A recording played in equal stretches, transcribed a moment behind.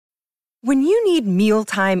When you need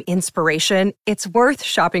mealtime inspiration, it's worth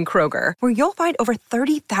shopping Kroger, where you'll find over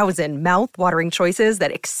 30,000 mouth-watering choices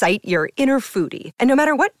that excite your inner foodie. And no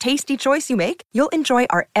matter what tasty choice you make, you'll enjoy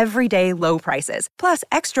our everyday low prices, plus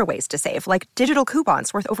extra ways to save, like digital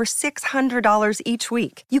coupons worth over $600 each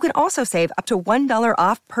week. You can also save up to $1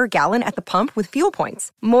 off per gallon at the pump with fuel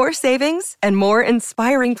points. More savings and more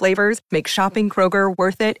inspiring flavors make shopping Kroger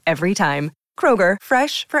worth it every time. Kroger,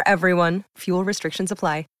 fresh for everyone. Fuel restrictions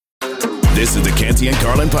apply. This is the Canty and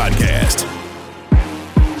Carlin podcast.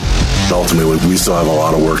 Ultimately, we still have a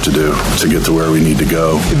lot of work to do to get to where we need to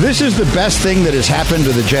go. This is the best thing that has happened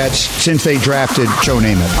to the Jets since they drafted Joe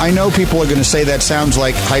Namath. I know people are going to say that sounds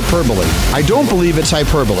like hyperbole. I don't believe it's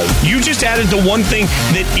hyperbole. You just added the one thing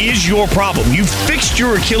that is your problem. You fixed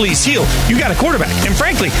your Achilles heel. You got a quarterback. And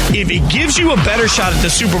frankly, if it gives you a better shot at the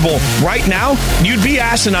Super Bowl right now, you'd be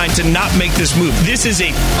asinine to not make this move. This is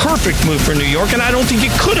a perfect move for New York, and I don't think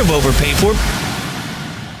you could have overpaid for it.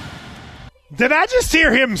 Did I just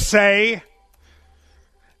hear him say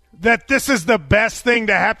that this is the best thing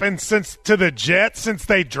to happen to the Jets since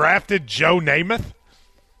they drafted Joe Namath?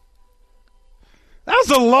 That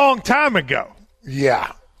was a long time ago.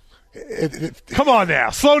 Yeah. Come on now.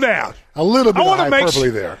 Slow down. A little bit of hyperbole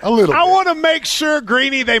there. A little bit. I want to make sure,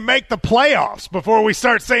 Greeny, they make the playoffs before we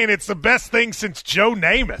start saying it's the best thing since Joe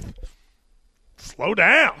Namath. Slow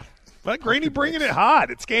down. Let Greeny bringing it hot.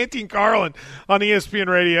 It's Canty and Carlin on ESPN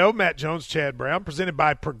Radio. Matt Jones, Chad Brown, presented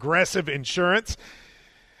by Progressive Insurance.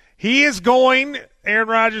 He is going, Aaron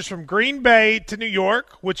Rodgers, from Green Bay to New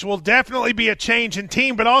York, which will definitely be a change in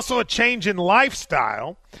team, but also a change in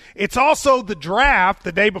lifestyle. It's also the draft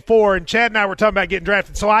the day before, and Chad and I were talking about getting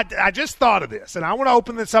drafted. So I just thought of this, and I want to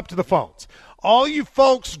open this up to the phones. All you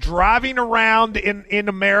folks driving around in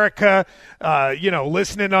America,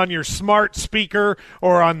 listening on your smart speaker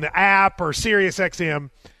or on the app or Sirius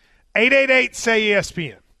XM,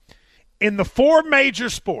 888-SAY-ESPN. In the four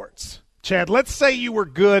major sports, Chad, let's say you were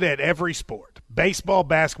good at every sport: baseball,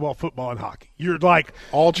 basketball, football, and hockey. You're like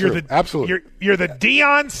all true. Absolutely. You're the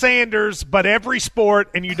Deion Sanders, but every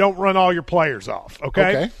sport, and you don't run all your players off.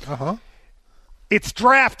 Okay. It's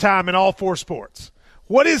draft time in all four sports.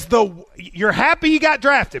 You're happy you got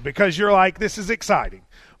drafted because you're like, this is exciting.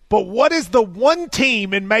 But what is the one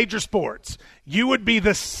team in major sports you would be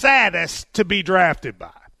the saddest to be drafted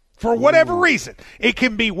by? For whatever reason. It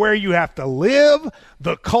can be where you have to live,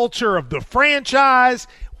 the culture of the franchise,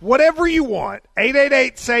 whatever you want.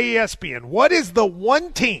 888-SAY-ESPN. What is the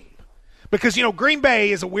one team? Because, Green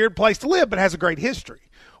Bay is a weird place to live but has a great history.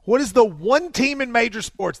 What is the one team in major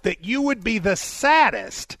sports that you would be the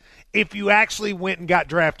saddest if you actually went and got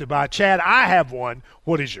drafted by? Chad, I have one.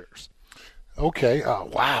 What is yours? Okay.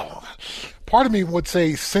 Wow. Part of me would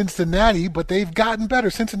say Cincinnati, but they've gotten better.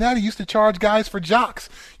 Cincinnati used to charge guys for jocks.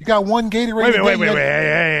 You got one Gatorade. Wait.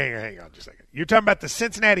 Hang on just a second. You're talking about the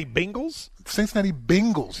Cincinnati Bengals? Cincinnati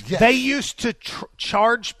Bengals, yes. They used to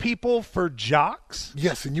charge people for jocks?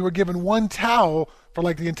 Yes, and you were given one towel for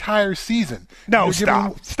like the entire season. No,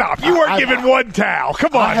 stop. You weren't given one towel.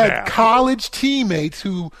 Come on now. I had college teammates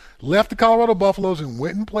who left the Colorado Buffaloes and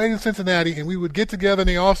went and played in Cincinnati, and we would get together in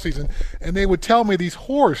the offseason, and they would tell me these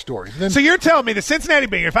horror stories. So you're telling me the Cincinnati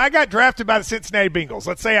Bengals, if I got drafted by the Cincinnati Bengals,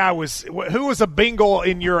 let's say who was a Bengal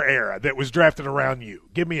in your era that was drafted around you?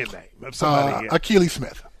 Give me a name of somebody. Achilles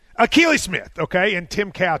Smith. Achilles Smith, okay, in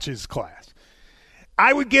Tim Couch's class.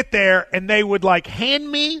 I would get there, and they would hand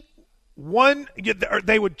me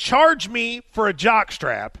they would charge me for a jock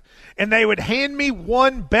strap, and they would hand me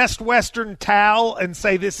one Best Western towel and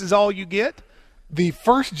say, this is all you get? The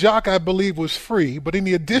first jock, I believe, was free, but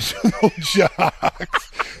any additional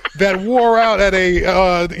jocks that wore out at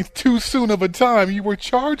a too soon of a time, you were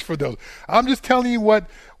charged for those. I'm just telling you what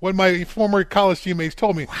my former college teammates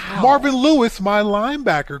told me. Wow. Marvin Lewis, my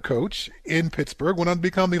linebacker coach in Pittsburgh, went on to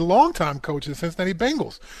become the longtime coach of the Cincinnati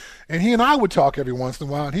Bengals. And he and I would talk every once in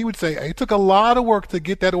a while, and he would say it took a lot of work to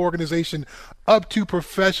get that organization up to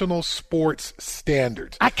professional sports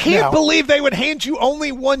standards. I can't believe they would hand you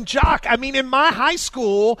only one jock. I mean, in my high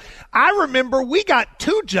school, I remember we got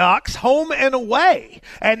two jocks home and away,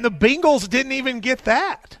 and the Bengals didn't even get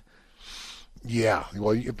that. Yeah,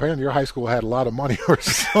 well, apparently your high school had a lot of money or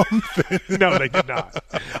something. No, they did not.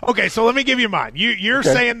 Okay, so let me give you mine. You're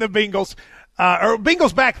saying the Bengals – or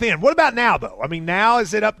Bengals back then. What about now, though? I mean, now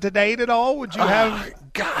is it up to date at all? Would you have?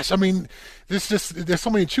 Gosh, I mean, there's so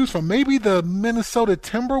many to choose from. Maybe the Minnesota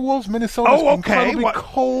Timberwolves. Minnesota's incredibly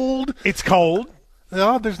cold. It's cold.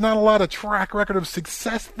 There's not a lot of track record of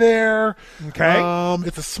success there. Okay.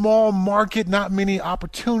 It's a small market, not many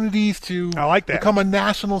opportunities to I like that. become a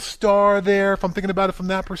national star there, if I'm thinking about it from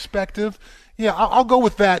that perspective. Yeah, I'll go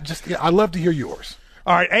with that. I'd love to hear yours.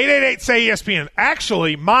 All right, 888-SAY-ESPN.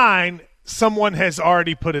 Actually, mine, someone has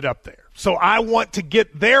already put it up there. So I want to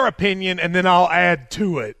get their opinion, and then I'll add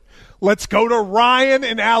to it. Let's go to Ryan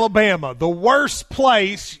in Alabama, the worst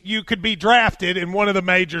place you could be drafted in one of the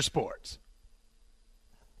major sports.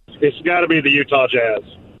 It's got to be the Utah Jazz.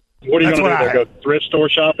 What are you going to do there? Go thrift store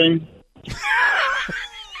shopping?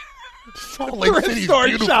 Salt Lake City's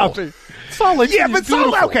beautiful. Shopping. Salt Lake City's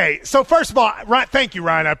beautiful. Okay, so first of all, Ryan, thank you,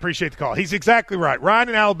 Ryan. I appreciate the call. He's exactly right. Ryan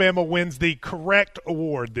in Alabama wins the correct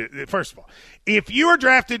award. First of all, if you are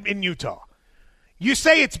drafted in Utah, you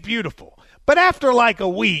say it's beautiful, but after like a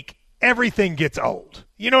week, everything gets old.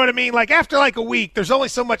 You know what I mean? Like after like a week, there's only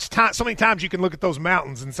so much time, so many times you can look at those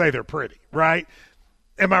mountains and say they're pretty, right?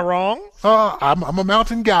 Am I wrong? I'm a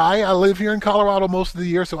mountain guy. I live here in Colorado most of the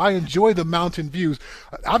year, so I enjoy the mountain views.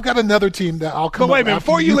 I've got another team that I'll come. But wait a minute,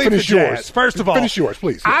 before you leave the Jazz, first of all, finish yours,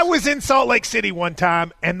 please. Yes. I was in Salt Lake City one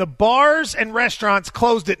time, and the bars and restaurants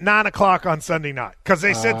closed at 9:00 on Sunday night because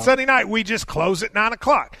they said Sunday night we just close at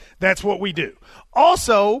 9:00. That's what we do.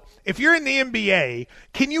 Also, if you're in the NBA,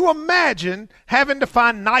 can you imagine having to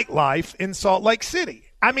find nightlife in Salt Lake City?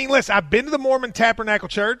 I mean, listen, I've been to the Mormon Tabernacle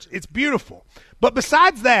Church. It's beautiful. But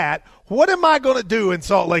besides that, what am I going to do in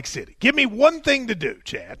Salt Lake City? Give me one thing to do,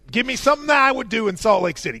 Chad. Give me something that I would do in Salt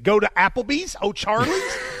Lake City. Go to Applebee's?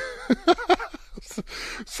 O'Charlie's?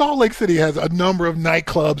 Salt Lake City has a number of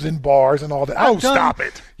nightclubs and bars and all that. Stop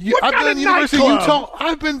it! I've done University of Utah.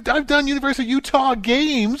 I've done University of Utah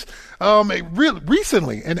games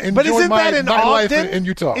recently and enjoyed my nightlife in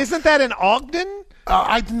Utah. Isn't that in Ogden?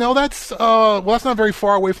 I know that's that's not very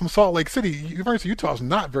far away from Salt Lake City. University of Utah is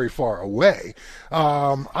not very far away.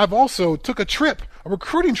 I've also took a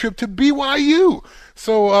recruiting trip to BYU.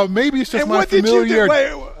 So maybe it's just my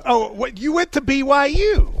familiarity. You went to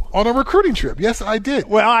BYU? On a recruiting trip. Yes, I did.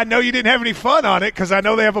 Well, I know you didn't have any fun on it because I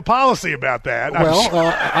know they have a policy about that.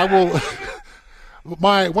 I will.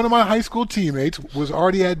 One of my high school teammates was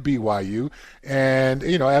already at BYU, and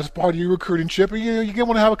as part of your recruiting trip, you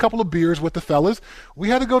want to have a couple of beers with the fellas. We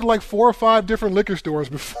had to go to like 4 or 5 different liquor stores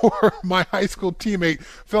before my high school teammate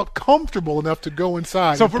felt comfortable enough to go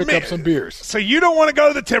inside and pick up some beers. So you don't want to go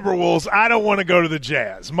to the Timberwolves. I don't want to go to the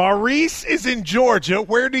Jazz. Maurice is in Georgia.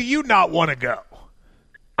 Where do you not want to go?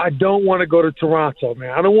 I don't want to go to Toronto,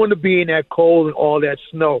 man. I don't want to be in that cold and all that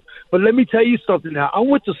snow. But let me tell you something now. I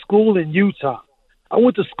went to school in Utah. I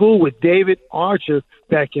went to school with David Archer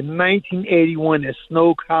back in 1981 at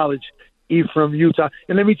Snow College, Ephraim, Utah.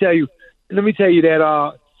 And let me tell you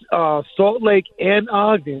that Salt Lake and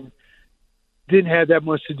Ogden didn't have that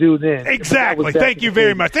much to do then. Exactly. Thank you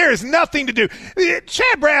very much. There is nothing to do.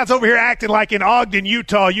 Chad Brown's over here acting like in Ogden,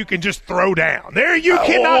 Utah, you can just throw down. You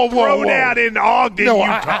cannot throw down in Ogden,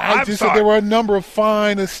 Utah. I just said there were a number of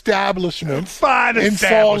fine establishments in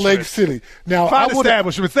Salt Lake City. Now, fine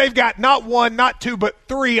establishments. They've got not 1, not 2, but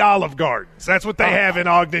 3 Olive Gardens. That's what they have in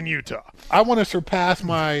Ogden, Utah. I want to surpass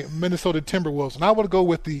my Minnesota Timberwolves, and I want to go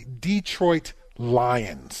with the Detroit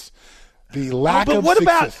Lions. The lack of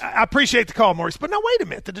success. I appreciate the call, Maurice. But now, wait a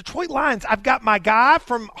minute. The Detroit Lions, I've got my guy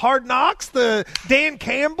from Hard Knocks, the Dan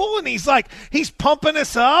Campbell, and he's pumping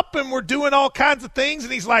us up, and we're doing all kinds of things.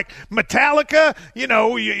 And he's like, Metallica,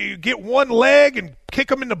 you get one leg and kick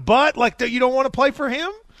them in the butt. Like, you don't want to play for him?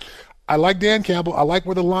 I like Dan Campbell. I like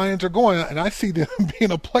where the Lions are going, and I see them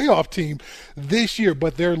being a playoff team this year.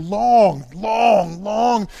 But they're long.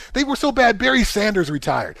 They were so bad. Barry Sanders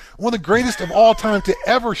retired. One of the greatest of all time to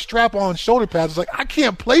ever strap on shoulder pads. It's like, I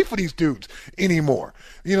can't play for these dudes anymore.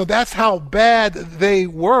 That's how bad they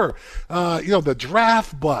were. The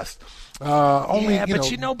draft bust.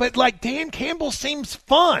 But like Dan Campbell seems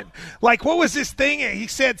fun. Like, what was this thing? He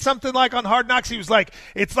said something like on Hard Knocks, he was like,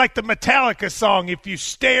 it's like the Metallica song. If you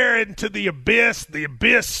stare into the abyss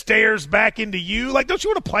stares back into you. Like, don't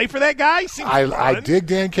you want to play for that guy? I dig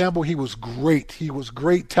Dan Campbell. He was great. He was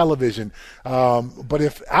great television. But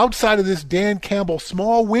if outside of this Dan Campbell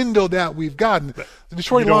small window that we've gotten, the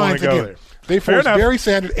Detroit Lions again. They forced Barry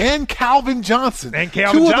Sanders and Calvin Johnson.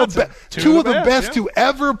 Two of the best to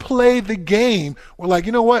ever play the game. We're like,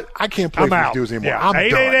 you know what? I can't play for these dudes anymore. I'm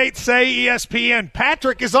done. 888-SAY-ESPN.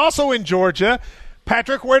 Patrick is also in Georgia.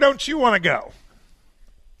 Patrick, where don't you want to go?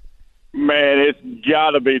 Man, it's got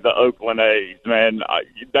to be the Oakland A's, man.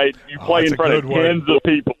 You play in front of tens of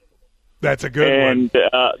people. That's a good one.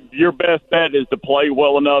 And your best bet is to play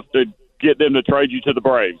well enough to get them to trade you to the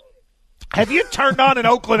Braves. Have you turned on an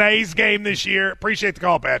Oakland A's game this year? Appreciate the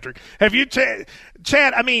call, Patrick. Have you, Chad?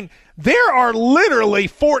 I mean, There are literally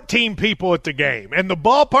 14 people at the game, and the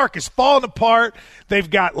ballpark is falling apart. They've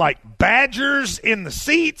got, like, badgers in the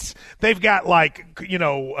seats. They've got, like,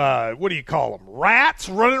 what do you call them, rats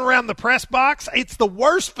running around the press box. It's the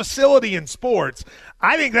worst facility in sports.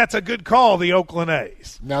 I think that's a good call, the Oakland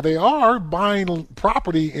A's. Now, they are buying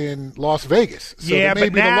property in Las Vegas. So yeah,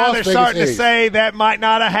 but now they're starting to say that might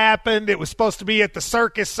not have happened. It was supposed to be at the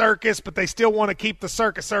Circus, but they still want to keep the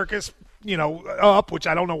Circus, up, which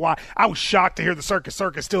I don't know why. I was shocked to hear the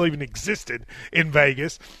Circus still even existed in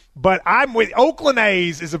Vegas. But I'm with Oakland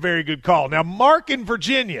A's is a very good call. Now, Mark in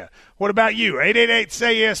Virginia, what about you?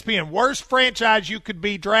 888-SAY-ESPN. Worst franchise you could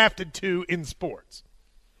be drafted to in sports?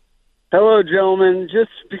 Hello, gentlemen.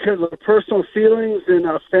 Just because of personal feelings and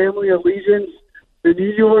family allegiance, the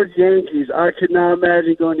New York Yankees, I could not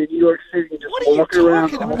imagine going to New York City and just walking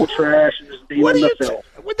around all the trash and just being in the film.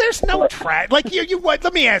 There's no trash. Like,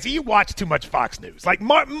 let me ask you, you watch too much Fox News. Like,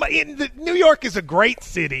 New York is a great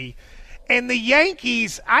city, and the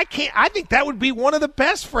Yankees, I think that would be one of the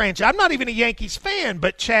best franchises. I'm not even a Yankees fan,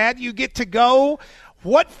 but, Chad, you get to go.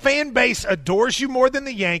 What fan base adores you more than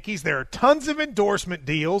the Yankees? There are tons of endorsement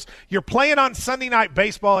deals. You're playing on Sunday Night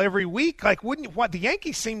Baseball every week. Like, wouldn't you? What, the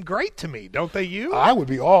Yankees seem great to me, don't they? You? I would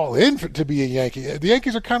be all in to be a Yankee. The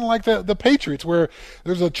Yankees are kind of like the Patriots, where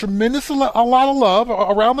there's a lot of love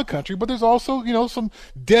around the country, but there's also some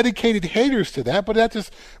dedicated haters to that. But that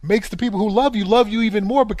just makes the people who love you even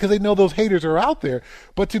more because they know those haters are out there.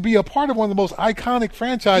 But to be a part of one of the most iconic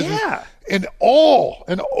franchises. Yeah. In all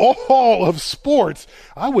of sports,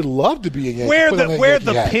 I would love to be a Yankee. Wear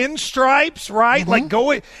the pinstripes, right? Mm-hmm.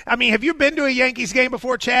 Like have you been to a Yankees game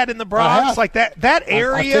before, Chad, in the Bronx? Like that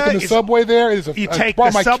area. I've taken the subway there. I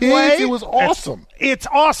brought my subway. Kids. It was awesome. It's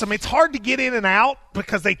awesome. It's hard to get in and out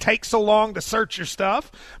because they take so long to search your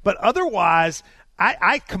stuff. But otherwise,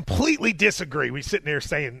 I completely disagree. We're sitting there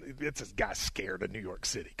saying it's this guy scared of New York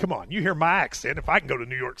City. Come on, you hear my accent. If I can go to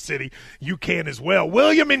New York City, you can as well.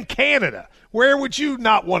 William in Canada, where would you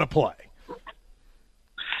not want to play?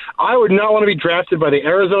 I would not want to be drafted by the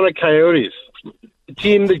Arizona Coyotes, a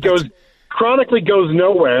team that chronically goes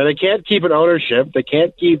nowhere. They can't keep an ownership. They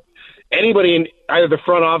can't keep anybody in either the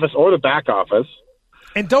front office or the back office.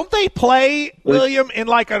 And don't they play, William, in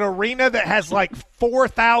like an arena that has like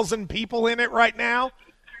 4,000 people in it right now?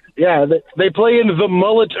 Yeah, they play in the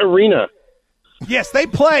Mullet Arena. Yes, they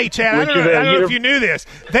play, Chad. I don't know if you knew this.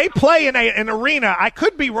 They play in an arena. I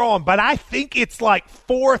could be wrong, but I think it's like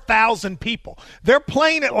 4,000 people. They're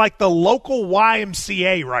playing at like the local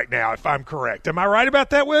YMCA right now, if I'm correct. Am I right about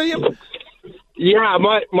that, William? Yeah,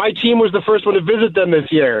 my team was the first one to visit them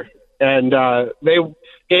this year, and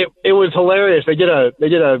It was hilarious. They did a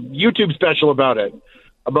YouTube special about it,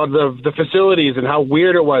 about the facilities and how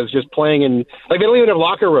weird it was just playing in, like, they don't even have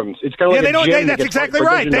locker rooms. It's kind of like a gym. That's exactly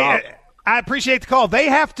right. I appreciate the call. They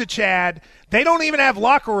have to, Chad. They don't even have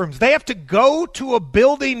locker rooms. They have to go to a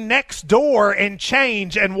building next door and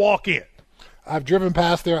change and walk in. I've driven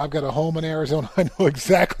past there. I've got a home in Arizona. I know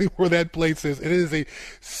exactly where that place is. It is a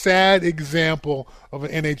sad example of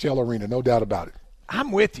an NHL arena, no doubt about it.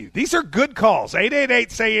 I'm with you. These are good calls.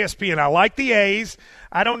 888-SAY-ESPN. I like the A's.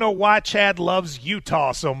 I don't know why Chad loves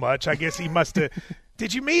Utah so much. I guess he must have.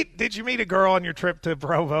 Did you meet a girl on your trip to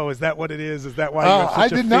Provo? Is that what it is? Is that why you have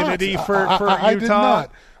such affinity for Utah? I did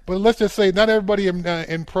not. But let's just say not everybody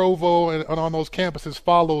in Provo and on those campuses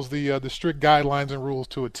follows the strict guidelines and rules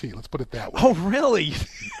to a T. Let's put it that way. Oh, really?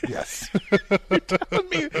 Yes. You're telling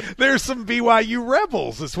me there's some BYU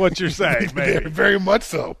rebels is what you're saying, maybe. Very much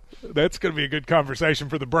so. That's going to be a good conversation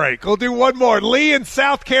for the break. We'll do one more. Lee in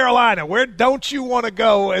South Carolina. Where don't you want to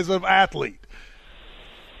go as an athlete?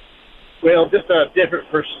 Well, just a different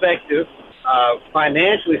perspective.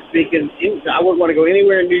 Financially speaking, I wouldn't want to go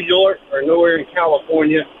anywhere in New York or nowhere in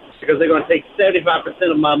California because they're going to take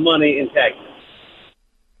 75% of my money in taxes.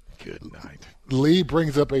 Good night. Lee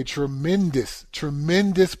brings up a tremendous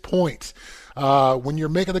point. When you're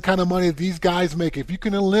making the kind of money that these guys make, if you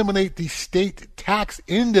can eliminate the state tax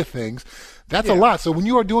into things, that's a lot. So when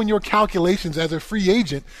you are doing your calculations as a free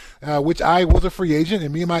agent, which I was a free agent,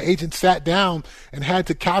 and me and my agent sat down and had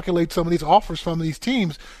to calculate some of these offers from these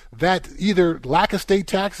teams, that either lack of state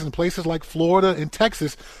taxes in places like Florida and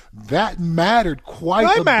Texas, that mattered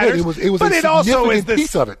quite a bit. It was a significant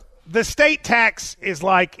piece of it. The state tax is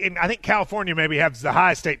like, I think California maybe has the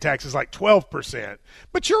highest state tax is like 12%.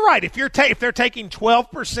 But you're right. If they're taking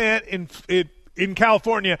 12% in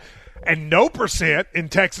California and no percent in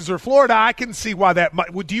Texas or Florida, I can see why that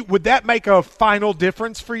would that make a final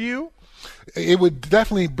difference for you? it would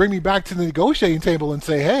definitely bring me back to the negotiating table and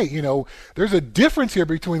say, hey, there's a difference here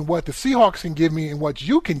between what the Seahawks can give me and what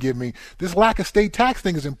you can give me. This lack of state tax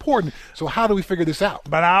thing is important. So how do we figure this out?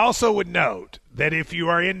 But I also would note that if you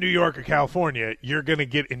are in New York or California, you're going to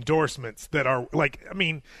get endorsements that are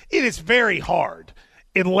it is very hard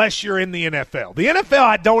unless you're in the NFL. The NFL,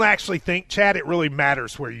 I don't actually think, Chad, it really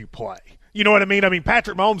matters where you play. You know what I mean? I mean,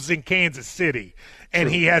 Patrick Mahomes is in Kansas City, and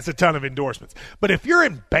he has a ton of endorsements. But if you're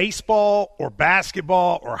in baseball or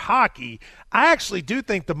basketball or hockey, I actually do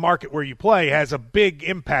think the market where you play has a big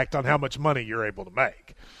impact on how much money you're able to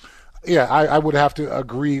make. Yeah, I would have to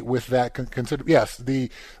agree with that. Consider yes, the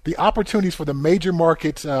opportunities for the major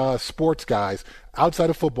market sports guys outside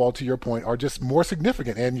of football, to your point, are just more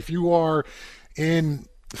significant. And if you are in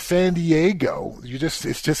San Diego,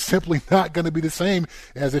 it's just simply not going to be the same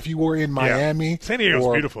as if you were in Miami. Yeah. San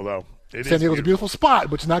Diego's beautiful, though. San Diego's a beautiful spot,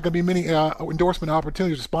 but there's not going to be many endorsement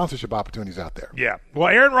opportunities or sponsorship opportunities out there. Yeah. Well,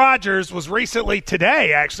 Aaron Rodgers was recently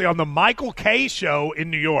today, actually, on the Michael Kay show in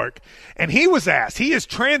New York, and he was asked. He is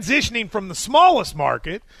transitioning from the smallest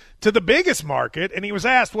market to the biggest market, and he was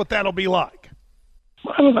asked what that'll be like.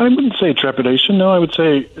 I wouldn't say trepidation. No, I would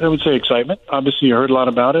say excitement. Obviously, you heard a lot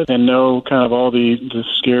about it and know kind of all the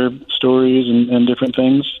scare stories and different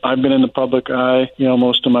things. I've been in the public eye,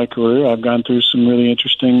 most of my career. I've gone through some really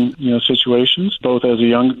interesting, situations, both as a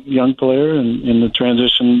young player and in the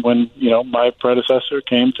transition when, my predecessor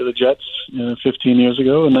came to the Jets 15 years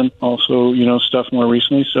ago, and then also, stuff more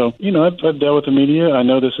recently. So, I've dealt with the media. I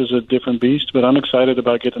know this is a different beast, but I'm excited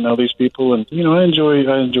about getting to know these people, and I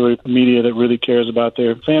enjoy media that really cares about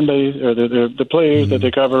their fan base or the players that they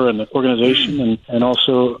cover and the organization, and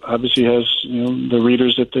also obviously has the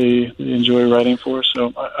readers that they enjoy writing for.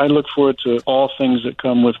 So I look forward to all things that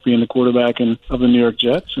come with being the quarterback of the New York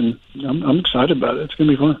Jets, and I'm excited about it. It's going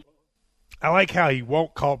to be fun. I like how he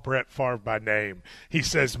won't call Brett Favre by name. He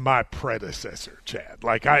says, my predecessor, Chad.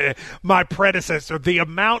 My predecessor. The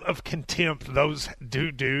amount of contempt those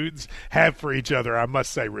dudes have for each other, I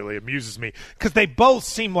must say, really amuses me. Because they both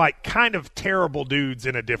seem like kind of terrible dudes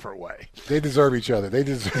in a different way. They deserve each other. They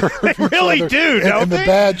really do, don't they? And the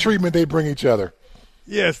bad treatment they bring each other.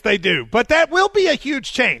 Yes, they do. But that will be a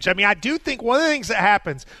huge change. I mean, I do think one of the things that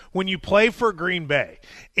happens when you play for Green Bay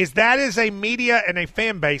is that is a media and a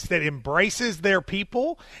fan base that embraces their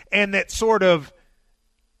people and that sort of,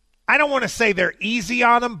 I don't want to say they're easy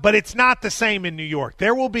on them, but it's not the same in New York.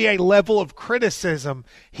 There will be a level of criticism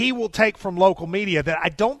he will take from local media that I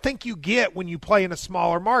don't think you get when you play in a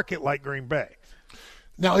smaller market like Green Bay.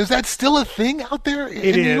 Now, is that still a thing out there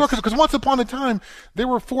in New York? Because once upon a time, there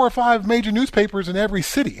were 4 or 5 major newspapers in every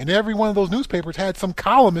city, and every one of those newspapers had some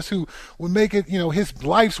columnist who would make it, his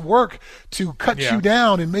life's work to cut you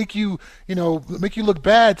down and make you look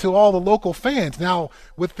bad to all the local fans. Now,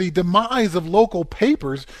 with the demise of local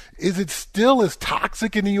papers, is it still as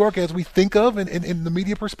toxic in New York as we think of in the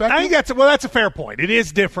media perspective? I think that's a fair point. It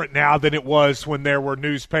is different now than it was when there were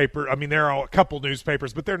newspapers. I mean, there are a couple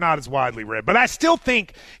newspapers, but they're not as widely read. But I still think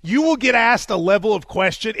you will get asked a level of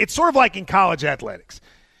question. It's sort of like in college athletics.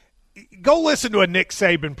 Go listen to a Nick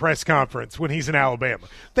Saban press conference when he's in Alabama.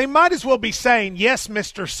 They might as well be saying, yes,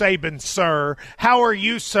 Mr. Saban, sir. How are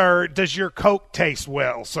you, sir? Does your Coke taste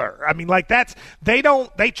well, sir? I mean,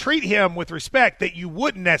 they treat him with respect that you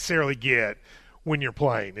wouldn't necessarily get when you're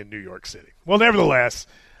playing in New York City. Well, nevertheless,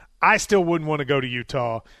 I still wouldn't want to go to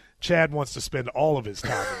Utah. Chad wants to spend all of his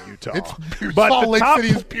time in Utah. Salt Lake City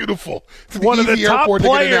is beautiful. It's one of the top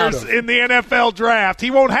players in the NFL draft.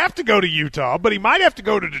 He won't have to go to Utah, but he might have to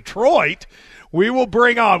go to Detroit. We will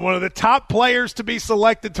bring on one of the top players to be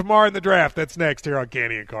selected tomorrow in the draft. That's next here on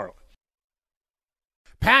Canty and Carlin.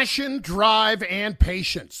 Passion, drive, and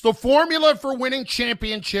patience. The formula for winning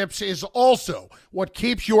championships is also what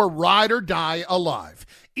keeps your ride or die alive.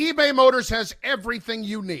 eBay Motors has everything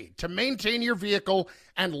you need to maintain your vehicle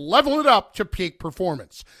and level it up to peak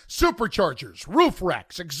performance. Superchargers, roof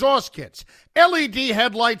racks, exhaust kits, LED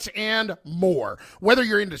headlights, and more. Whether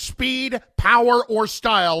you're into speed, power, or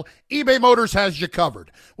style, eBay Motors has you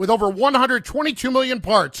covered. With over 122 million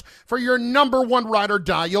parts for your number one ride or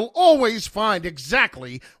die, you'll always find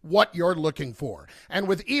exactly what you're looking for. And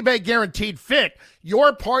with eBay Guaranteed Fit,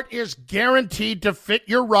 your part is guaranteed to fit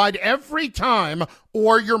your ride every time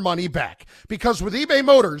or your money back. Because with eBay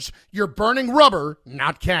Motors, you're burning rubber,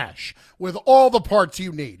 not cash. With all the parts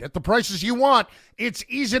you need at the prices you want, it's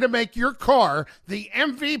easy to make your car the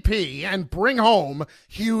MVP and bring home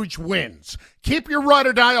huge wins. Keep your ride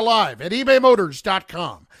or die alive at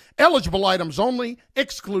ebaymotors.com. Eligible items only.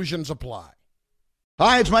 Exclusions apply.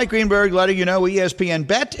 Hi, it's Mike Greenberg letting you know ESPN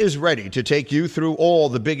Bet is ready to take you through all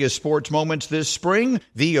the biggest sports moments this spring.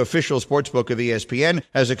 The official sportsbook of ESPN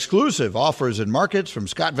has exclusive offers and markets from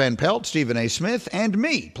Scott Van Pelt, Stephen A. Smith, and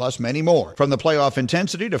me, plus many more. From the playoff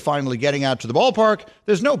intensity to finally getting out to the ballpark,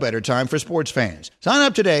 there's no better time for sports fans. Sign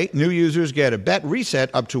up today. New users get a bet reset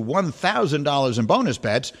up to $1,000 in bonus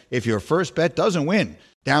bets if your first bet doesn't win.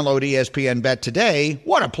 Download ESPN Bet today.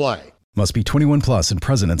 What a play. Must be 21 plus and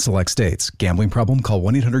present in select states. Gambling problem? Call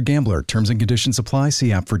 1-800-GAMBLER. Terms and conditions apply.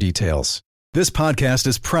 See app for details. This podcast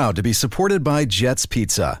is proud to be supported by Jets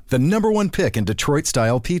Pizza, the #1 pick in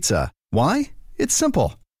Detroit-style pizza. Why? It's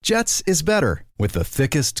simple. Jets is better. With the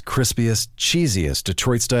thickest, crispiest, cheesiest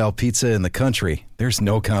Detroit-style pizza in the country, there's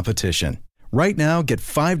no competition. Right now, get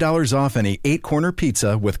 $5 off any 8-corner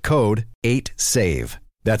pizza with code 8SAVE.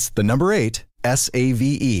 That's the number 8,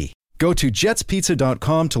 SAVE. Go to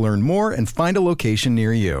jetspizza.com to learn more and find a location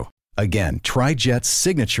near you. Again, try Jet's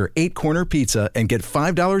signature 8-corner pizza and get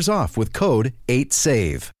 $5 off with code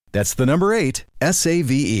 8SAVE. That's the number 8,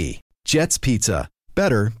 SAVE. Jet's Pizza.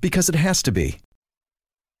 Better because it has to be.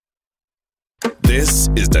 This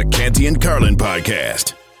is the Canty and Carlin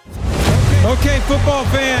podcast. Okay, football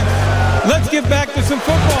fan, let's get back to some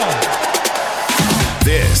football.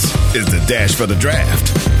 This is the Dash for the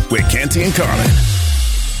Draft with Canty and Carlin.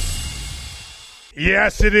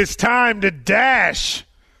 Yes, it is time to dash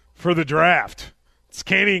for the draft. It's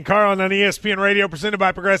Canty and Carlin on ESPN Radio, presented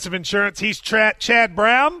by Progressive Insurance. He's Chad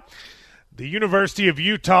Brown, the University of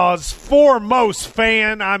Utah's foremost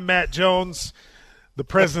fan. I'm Matt Jones, the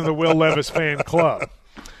president of the Will Levis Fan Club.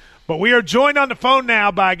 But we are joined on the phone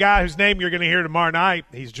now by a guy whose name you're going to hear tomorrow night.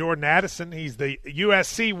 He's Jordan Addison. He's the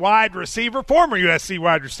USC wide receiver, former USC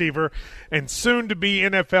wide receiver, and soon-to-be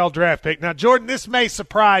NFL draft pick. Now, Jordan, this may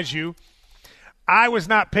surprise you. I was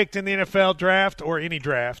not picked in the NFL draft or any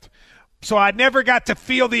draft, so I never got to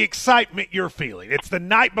feel the excitement you're feeling. It's the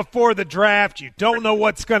night before the draft. You don't know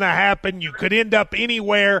what's going to happen. You could end up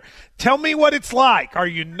anywhere. Tell me what it's like. Are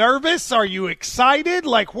you nervous? Are you excited?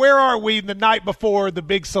 Like, where are we the night before the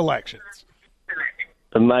big selections?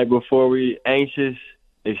 The night before, we anxious,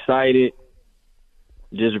 excited,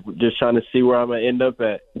 just trying to see where I'm going to end up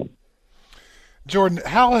at. Jordan,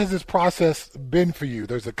 how has this process been for you?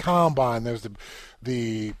 There's the combine, there's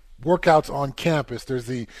the workouts on campus, there's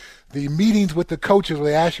the meetings with the coaches where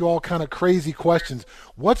they ask you all kind of crazy questions.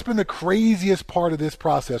 What's been the craziest part of this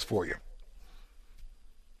process for you?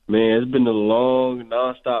 Man, it's been a long,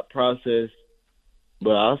 nonstop process,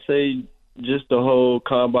 but I'll say just the whole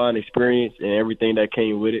combine experience and everything that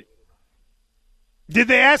came with it. Did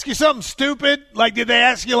they ask you something stupid? Like, did they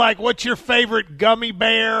ask you, like, what's your favorite gummy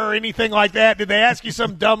bear or anything like that? Did they ask you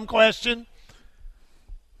some dumb question?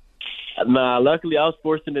 Nah, luckily I was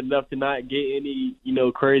fortunate enough to not get any,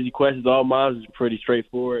 crazy questions. All mine was pretty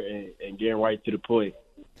straightforward and getting right to the point.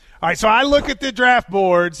 All right, so I look at the draft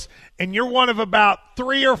boards, and you're one of about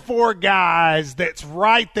 3 or 4 guys that's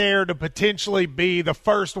right there to potentially be the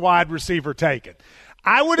first wide receiver taken.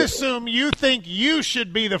 I would assume you think you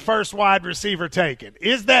should be the first wide receiver taken.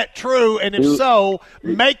 Is that true? And if so,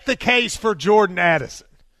 make the case for Jordan Addison.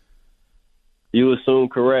 You assume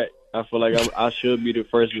correct. I feel like I should be the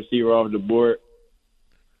first receiver off the board.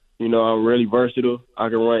 I'm really versatile. I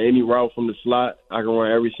can run any route from the slot. I can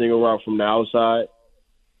run every single route from the outside.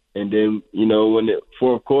 And then, when the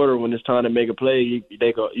fourth quarter, when it's time to make a play, you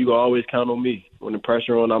can always count on me. When the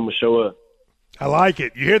pressure on, I'm going to show up. I like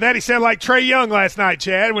it. You hear that? He sounded like Trae Young last night,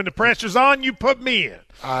 Chad. When the pressure's on, you put me in.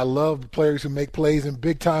 I love players who make plays in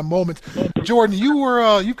big-time moments. Jordan,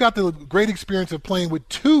 you've got the great experience of playing with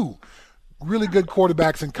 2 really good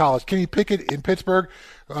quarterbacks in college. Kenny Pickett in Pittsburgh,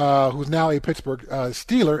 who's now a Pittsburgh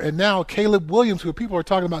Steeler, and now Caleb Williams, who people are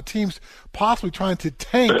talking about teams possibly trying to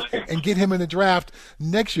tank and get him in the draft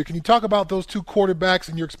next year. Can you talk about those 2 quarterbacks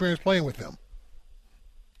and your experience playing with them?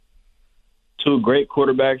 2 great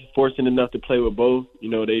quarterbacks, fortunate enough to play with both.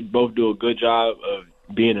 They both do a good job of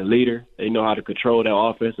being a leader. They know how to control that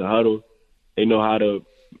offense and huddle. They know how to,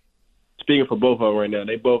 speaking for both of them right now,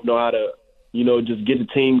 they both know how to, just get the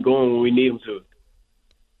team going when we need them to.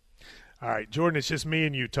 All right, Jordan, it's just me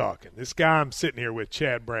and you talking. This guy I'm sitting here with,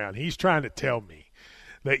 Chad Brown, he's trying to tell me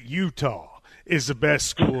that Utah is the best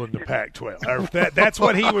school in the Pac-12. That's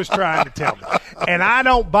what he was trying to tell me. And I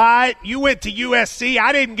don't buy it. You went to USC.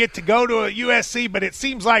 I didn't get to go to a USC, but it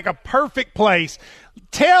seems like a perfect place.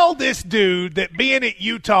 Tell this dude that being at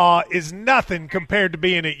Utah is nothing compared to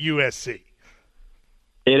being at USC.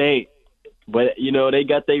 It ain't. But, they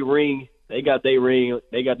got their ring. They got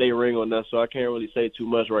their ring on us, so I can't really say too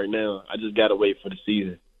much right now. I just got to wait for the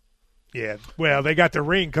season. Yeah, well, they got the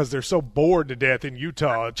ring because they're so bored to death in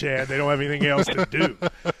Utah, Chad. They don't have anything else to do.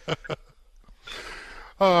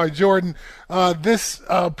 Jordan, this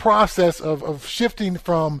process of shifting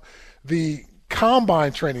from the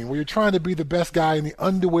combine training where you're trying to be the best guy in the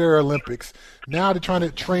underwear Olympics now to trying to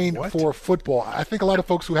train for football. I think a lot of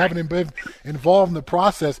folks who haven't been involved in the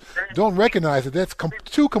process don't recognize that that's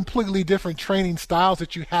two completely different training styles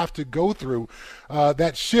that you have to go through.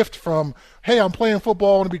 That shift from, hey, I'm playing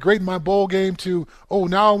football, I want to be great in my bowl game, to, oh,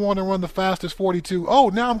 now I want to run the fastest 42. Oh,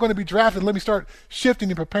 now I'm going to be drafted. Let me start shifting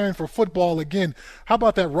and preparing for football again. How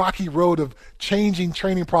about that rocky road of changing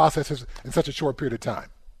training processes in such a short period of time?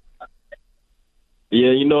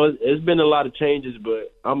 Yeah, it's been a lot of changes,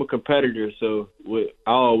 but I'm a competitor, so I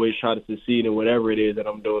always try to succeed in whatever it is that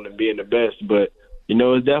I'm doing and being the best. But,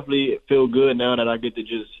 it's definitely feel good now that I get to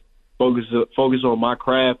just focus on my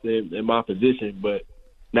craft and my position. But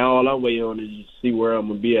now all I'm waiting on is just see where I'm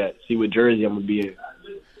going to be at, see what jersey I'm going to be in.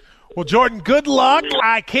 Well, Jordan, good luck.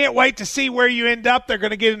 I can't wait to see where you end up. They're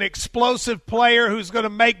going to get an explosive player who's going to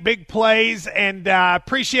make big plays, and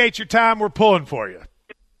appreciate your time. We're pulling for you.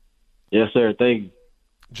 Yes, sir. Thank you.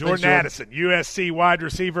 Jordan Addison, USC wide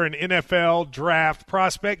receiver and NFL draft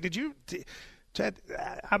prospect. Chad,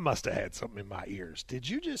 I must have had something in my ears. Did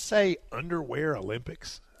you just say underwear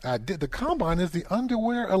Olympics? I did. The combine is the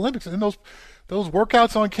underwear Olympics, and those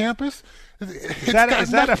workouts on campus. Is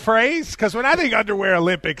that a phrase? Because when I think underwear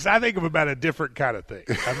Olympics, I think of about a different kind of thing.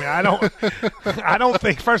 I mean, I don't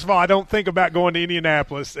think. First of all, I don't think about going to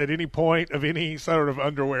Indianapolis at any point of any sort of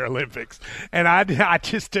underwear Olympics, and I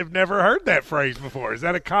just have never heard that phrase before. Is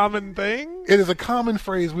that a common thing? It is a common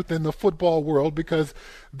phrase within the football world because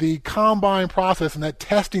the combine process and that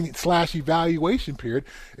testing/evaluation period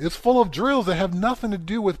is full of drills that have nothing to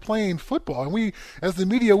do with playing football. And we, as the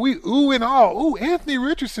media, we ooh and ah. Ooh, Anthony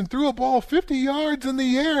Richardson threw a ball 50 yards in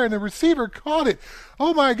the air and the receiver caught it.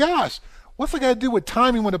 Oh my gosh. What's it got to do with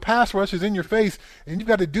timing when the pass rush is in your face and you've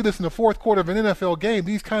got to do this in the fourth quarter of an NFL game?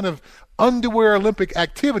 These kind of underwear Olympic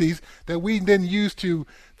activities that we then use to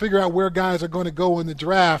figure out where guys are going to go in the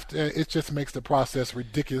draft, it just makes the process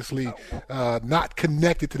ridiculously not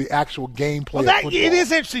connected to the actual gameplay. Well, it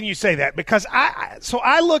is interesting you say that, because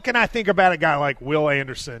I look and I think about a guy like Will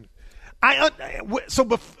Anderson.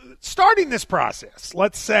 Starting this process,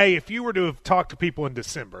 let's say if you were to have talked to people in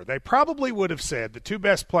December, they probably would have said the two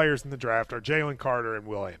best players in the draft are Jalen Carter and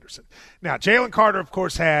Will Anderson. Now, Jalen Carter, of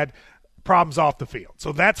course, had problems off the field,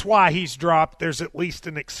 so that's why he's dropped. There's at least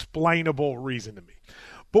an explainable reason to me.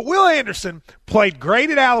 But Will Anderson played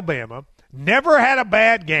great at Alabama, never had a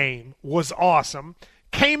bad game, was awesome,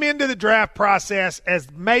 came into the draft process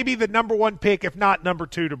as maybe the number one pick, if not number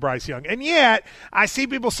two, to Bryce Young. And yet, I see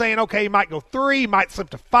people saying, okay, he might go 3, he might slip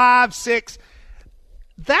to 5, 6.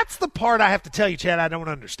 That's the part I have to tell you, Chad, I don't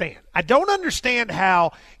understand. I don't understand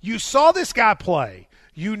how you saw this guy play.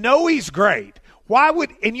 You know he's great. Why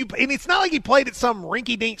would – and it's not like he played at some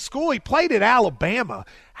rinky-dink school. He played at Alabama.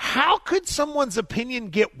 How could someone's opinion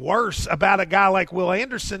get worse about a guy like Will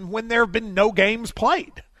Anderson when there have been no games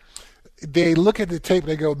played? They look at the tape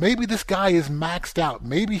and they go, maybe this guy is maxed out.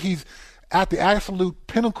 Maybe he's at the absolute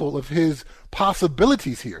pinnacle of his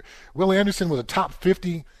possibilities here. Will Anderson was a top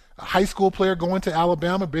 50 high school player going to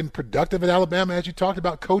Alabama, been productive at Alabama, as you talked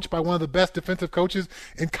about, coached by one of the best defensive coaches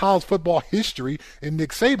in college football history in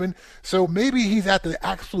Nick Saban. So maybe he's at the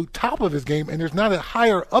absolute top of his game and there's not a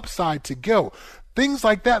higher upside to go. Things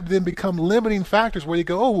like that then become limiting factors where you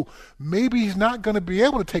go, oh, maybe he's not going to be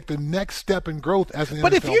able to take the next step in growth as an NFL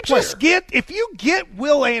player. But if you get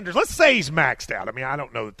Will Anderson, let's say he's maxed out. I mean, I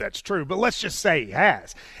don't know that that's true, but let's just say he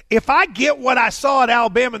has. If I get what I saw at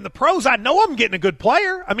Alabama in the pros, I know I'm getting a good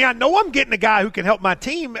player. I mean, I know I'm getting a guy who can help my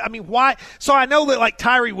team. I mean, why? So I know that like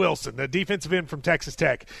Tyree Wilson, the defensive end from Texas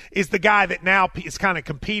Tech, is the guy that now is kind of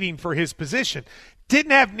competing for his position.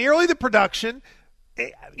 Didn't have nearly the production.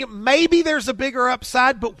 Maybe there's a bigger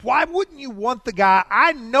upside, but why wouldn't you want the guy?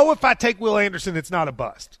 I know if I take Will Anderson, it's not a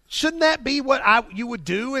bust. Shouldn't that be what you would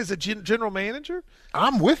do as a general manager?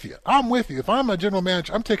 I'm with you. If I'm a general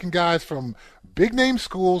manager, I'm taking guys from big-name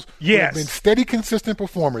schools who have been steady, consistent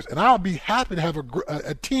performers, and I'll be happy to have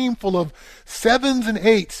a team full of 7s and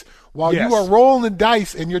 8s while you are rolling the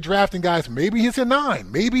dice and you're drafting guys. Maybe he's a 9.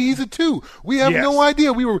 Maybe he's a 2. We have no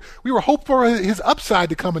idea. We were hoping for his upside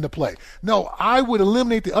to come into play. No, I would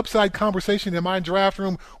eliminate the upside conversation in my draft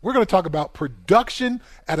room. We're going to talk about production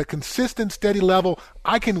at a consistent, steady level.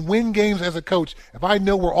 I can win games as a coach if I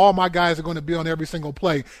know where all my guys are going to be on every single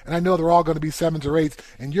play, and I know they're all going to be 7s or 8s,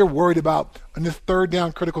 and you're worried about in this third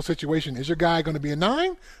down critical situation, is your guy going to be a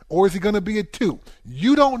 9 or is he going to be a 2?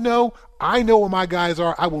 You don't know. I know where my guys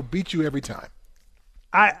are. I will beat you every time.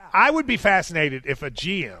 I would be fascinated if a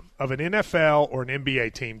GM of an NFL or an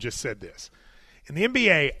NBA team just said this. In the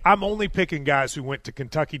NBA, I'm only picking guys who went to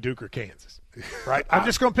Kentucky, Duke, or Kansas, right? I'm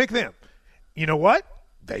just going to pick them. You know what?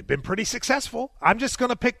 They've been pretty successful. I'm just going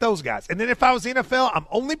to pick those guys. And then if I was the NFL, I'm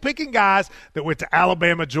only picking guys that went to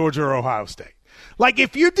Alabama, Georgia, or Ohio State. Like,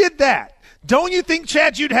 if you did that, don't you think,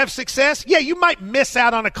 Chad, you'd have success? Yeah, you might miss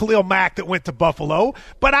out on a Khalil Mack that went to Buffalo,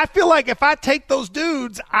 but I feel like if I take those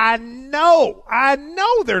dudes, I know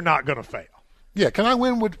they're not going to fail. Yeah, can I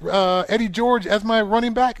win with Eddie George as my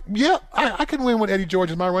running back? Yeah, I can win with Eddie George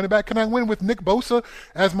as my running back. Can I win with Nick Bosa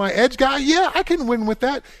as my edge guy? Yeah, I can win with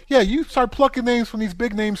that. Yeah, you start plucking names from these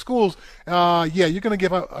big-name schools, yeah, you're going to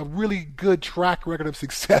give a really good track record of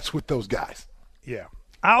success with those guys. Yeah.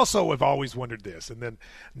 I also have always wondered this, and then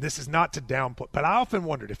this is not to downplay, but I often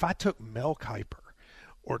wondered if I took Mel Kiper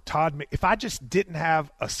or if I just didn't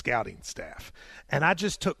have a scouting staff and I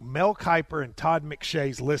just took Mel Kiper and Todd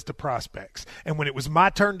McShay's list of prospects, and when it was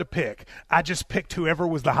my turn to pick, I just picked whoever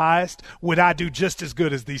was the highest, would I do just as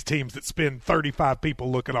good as these teams that spend 35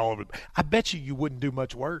 people looking all over them? I bet you wouldn't do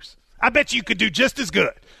much worse. I bet you could do just as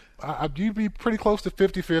good. You'd be pretty close to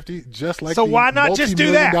 50-50, just like so why not just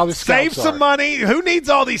do that? Save some money. Who needs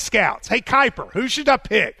all these scouts? Hey, Kiper, who should I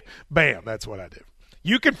pick? Bam, that's what I do.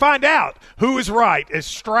 You can find out who is right. Is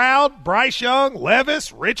Stroud, Bryce Young,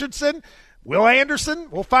 Levis, Richardson, Will Anderson?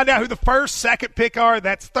 We'll find out who the first, second pick are.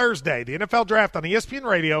 That's Thursday. The NFL Draft on ESPN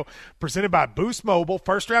Radio, presented by Boost Mobile.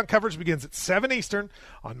 First-round coverage begins at 7 Eastern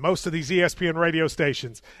on most of these ESPN radio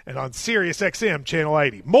stations and on Sirius XM Channel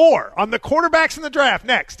 80. More on the quarterbacks in the draft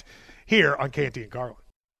next here on Canty and Carlin.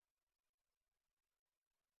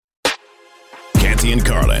 Canty and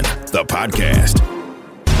Carlin, the podcast.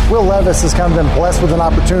 Will Levis has kind of been blessed with an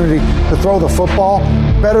opportunity to throw the football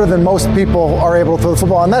better than most people are able to throw the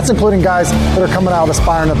football, and that's including guys that are coming out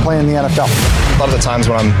aspiring to play in the NFL. A lot of the times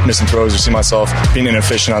when I'm missing throws or see myself being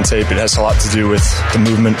inefficient on tape, it has a lot to do with the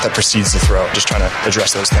movement that precedes the throw, just trying to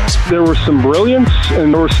address those things. There was some brilliance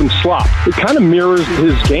and there was some slop. It kind of mirrors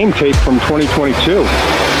his game tape from 2022.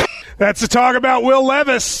 That's the talk about Will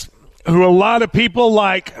Levis, who a lot of people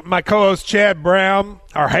like my co-host Chad Brown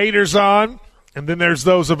are haters on. And then there's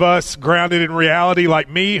those of us grounded in reality like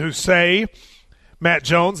me who say, Matt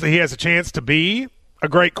Jones, that he has a chance to be a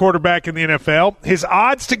great quarterback in the NFL. His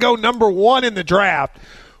odds to go number one in the draft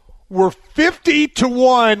were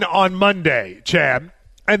 50-1 on Monday, Chad.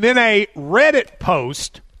 And then a Reddit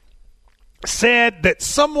post said that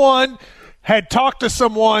someone had talked to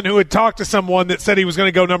someone who had talked to someone that said he was going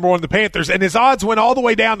to go number one in the Panthers, and his odds went all the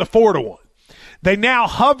way down to 4-1. They now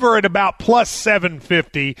hover at about plus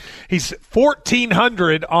 750. He's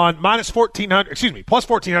 1,400 on plus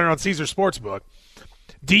 1,400 on Caesar Sportsbook.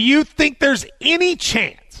 Do you think there's any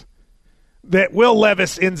chance that Will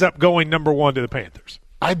Levis ends up going number one to the Panthers?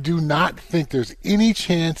 I do not think there's any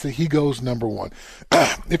chance that he goes number one.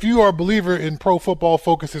 If you are a believer in Pro Football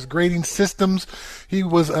Focus's grading systems, he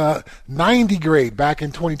was a 90 grade back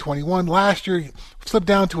in 2021. Last year, he slipped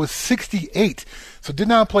down to a 68. So did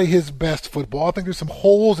not play his best football. I think there's some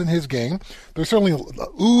holes in his game. There's certainly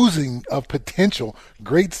oozing of potential,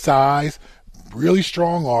 great size, really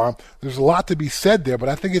strong arm. There's a lot to be said there, but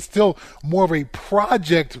I think it's still more of a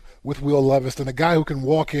project with Will Levis than a guy who can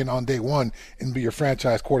walk in on day one and be your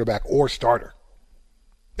franchise quarterback or starter.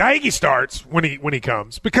 I think he starts when he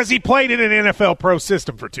comes because he played in an NFL pro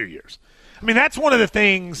system for 2 years. I mean, that's one of the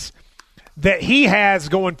things that he has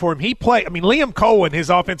going for him. Liam Cohen, his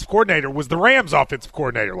offensive coordinator, was the Rams' offensive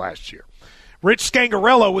coordinator last year. Rich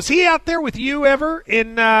Scangarello, was he out there with you ever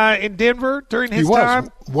in Denver during his time? He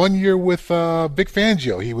was. 1 year with Vic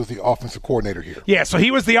Fangio. He was the offensive coordinator here. Yeah, so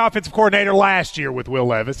he was the offensive coordinator last year with Will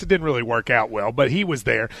Levis. It didn't really work out well, but he was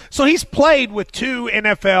there. So he's played with two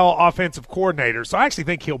NFL offensive coordinators, so I actually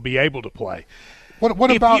think he'll be able to play.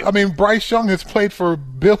 What about Bryce Young has played for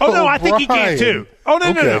Bill O'Brien. Oh, no, I think he can too. Oh,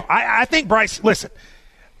 no. I think Bryce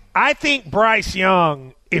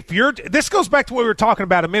Young, this goes back to what we were talking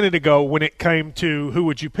about a minute ago when it came to who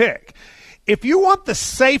would you pick. If you want the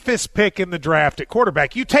safest pick in the draft at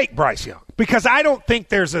quarterback, you take Bryce Young because I don't think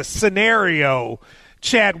there's a scenario,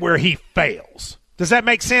 Chad, where he fails. Does that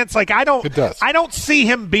make sense? It does. I don't see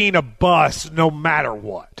him being a bust no matter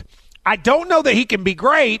what. I don't know that he can be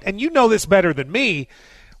great, and you know this better than me.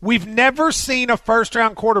 We've never seen a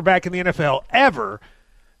first-round quarterback in the NFL ever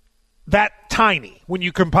that tiny when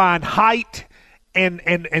you combine height and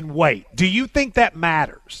weight. Do you think that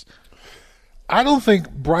matters? I don't think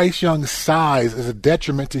Bryce Young's size is a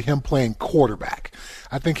detriment to him playing quarterback.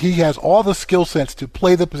 I think he has all the skill sets to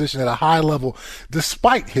play the position at a high level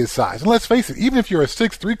despite his size. And let's face it, even if you're a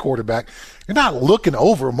 6'3 quarterback, You're not looking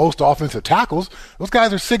over most offensive tackles. Those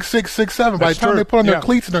guys are 6'6", 6'7". By the time they put on their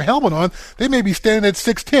cleats and their helmet on, they may be standing at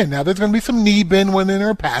 6'10". Now, there's going to be some knee bend when they're in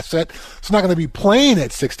a pass set. It's not going to be playing at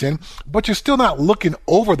 6'10", but you're still not looking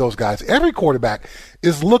over those guys. Every quarterback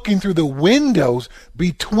is looking through the windows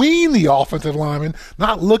between the offensive linemen,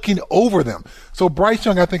 not looking over them. So Bryce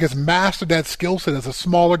Young, I think, has mastered that skill set as a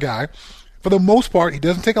smaller guy. For the most part, he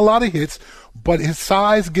doesn't take a lot of hits, but his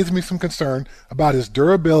size gives me some concern about his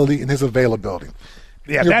durability and his availability.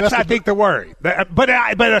 Yeah, that's, I think, the worry.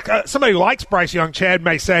 But somebody who likes Bryce Young, Chad,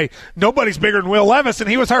 may say, nobody's bigger than Will Levis, and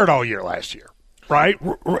he was hurt all year last year. Right?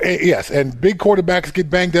 Yes, and big quarterbacks get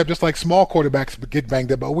banged up just like small quarterbacks get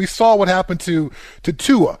banged up. But we saw what happened to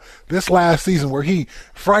Tua this last season, where he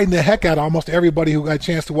frightened the heck out of almost everybody who got a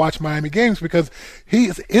chance to watch Miami games, because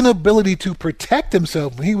his inability to protect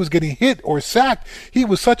himself when he was getting hit or sacked, he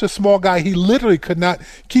was such a small guy, he literally could not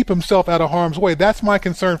keep himself out of harm's way. That's my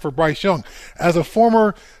concern for Bryce Young. As a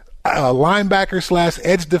former linebacker /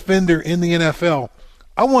 edge defender in the NFL,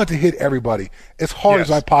 I wanted to hit everybody as hard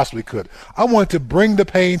as I possibly could. I wanted to bring the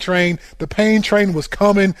pain train. The pain train was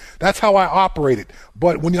coming. That's how I operated.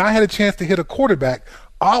 But when I had a chance to hit a quarterback,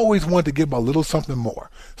 I always wanted to give him a little something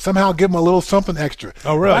more. Somehow give him a little something extra.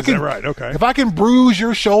 Oh, really? Is that right? Okay. If I can bruise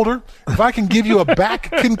your shoulder, if I can give you a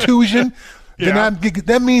back contusion, then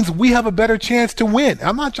that means we have a better chance to win.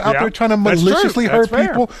 I'm not out there trying to maliciously hurt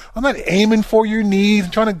people. I'm not aiming for your knees,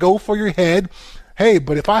 trying to go for your head. Hey,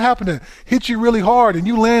 but if I happen to hit you really hard and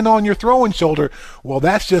you land on your throwing shoulder, well,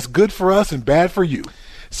 that's just good for us and bad for you.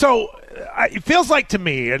 So it feels like to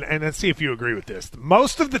me, and let's see if you agree with this,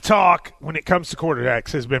 most of the talk when it comes to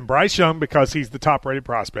quarterbacks has been Bryce Young because he's the top-rated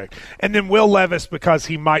prospect, and then Will Levis because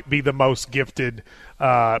he might be the most gifted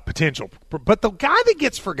potential. But the guy that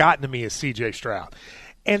gets forgotten to me is C.J. Stroud.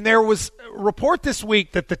 And there was a report this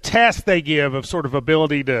week that the test they give of sort of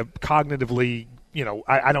ability to cognitively –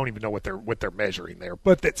 I don't even know what they're measuring there,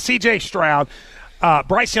 but that C.J. Stroud,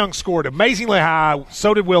 Bryce Young scored amazingly high.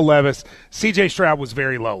 So did Will Levis. C.J. Stroud was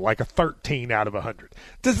very low, like a 13 out of 100.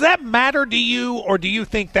 Does that matter to you, or do you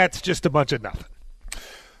think that's just a bunch of nothing?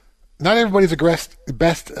 Not everybody's a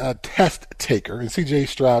best test taker, and C.J.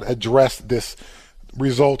 Stroud addressed this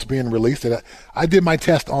results being released. I did my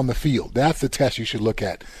test on the field. That's the test you should look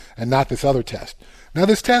at, and not this other test. Now,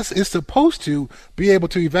 this test is supposed to be able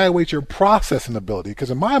to evaluate your processing ability, because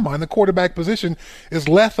in my mind, the quarterback position is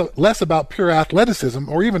less about pure athleticism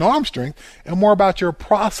or even arm strength and more about your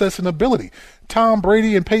processing ability. Tom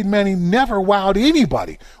Brady and Peyton Manning never wowed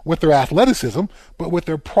anybody with their athleticism, but with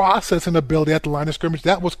their processing ability at the line of scrimmage,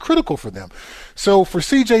 that was critical for them. So for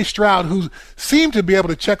C.J. Stroud, who seemed to be able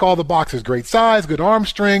to check all the boxes, great size, good arm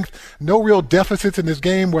strength, no real deficits in this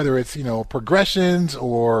game, whether it's, progressions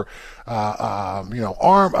or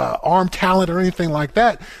arm talent or anything like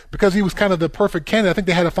that, because he was kind of the perfect candidate. I think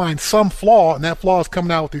they had to find some flaw, and that flaw is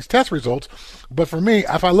coming out with these test results. But for me,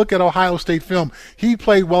 if I look at Ohio State film, he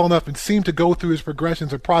played well enough and seemed to go through his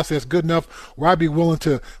progressions and process good enough where I'd be willing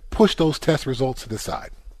to push those test results to the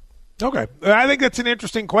side. Okay. I think that's an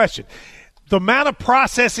interesting question. The amount of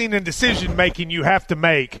processing and decision-making you have to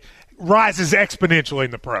make rises exponentially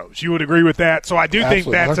in the pros. You would agree with that? So I do think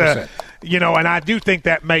that's and I do think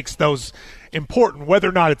that makes those important. Whether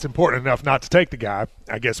or not it's important enough not to take the guy,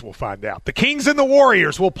 I guess we'll find out. The Kings and the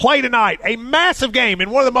Warriors will play tonight, a massive game in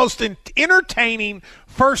one of the most entertaining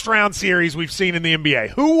first-round series we've seen in the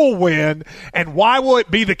NBA. Who will win, and why will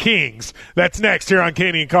it be the Kings? That's next here on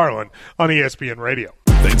Canty and Carlin on ESPN Radio.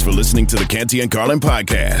 Thanks for listening to the Canty and Carlin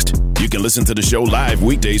podcast. You can listen to the show live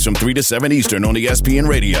weekdays from 3 to 7 Eastern on ESPN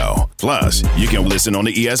Radio. Plus, you can listen on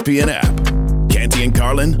the ESPN app. Canty and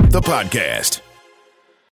Carlin, the podcast.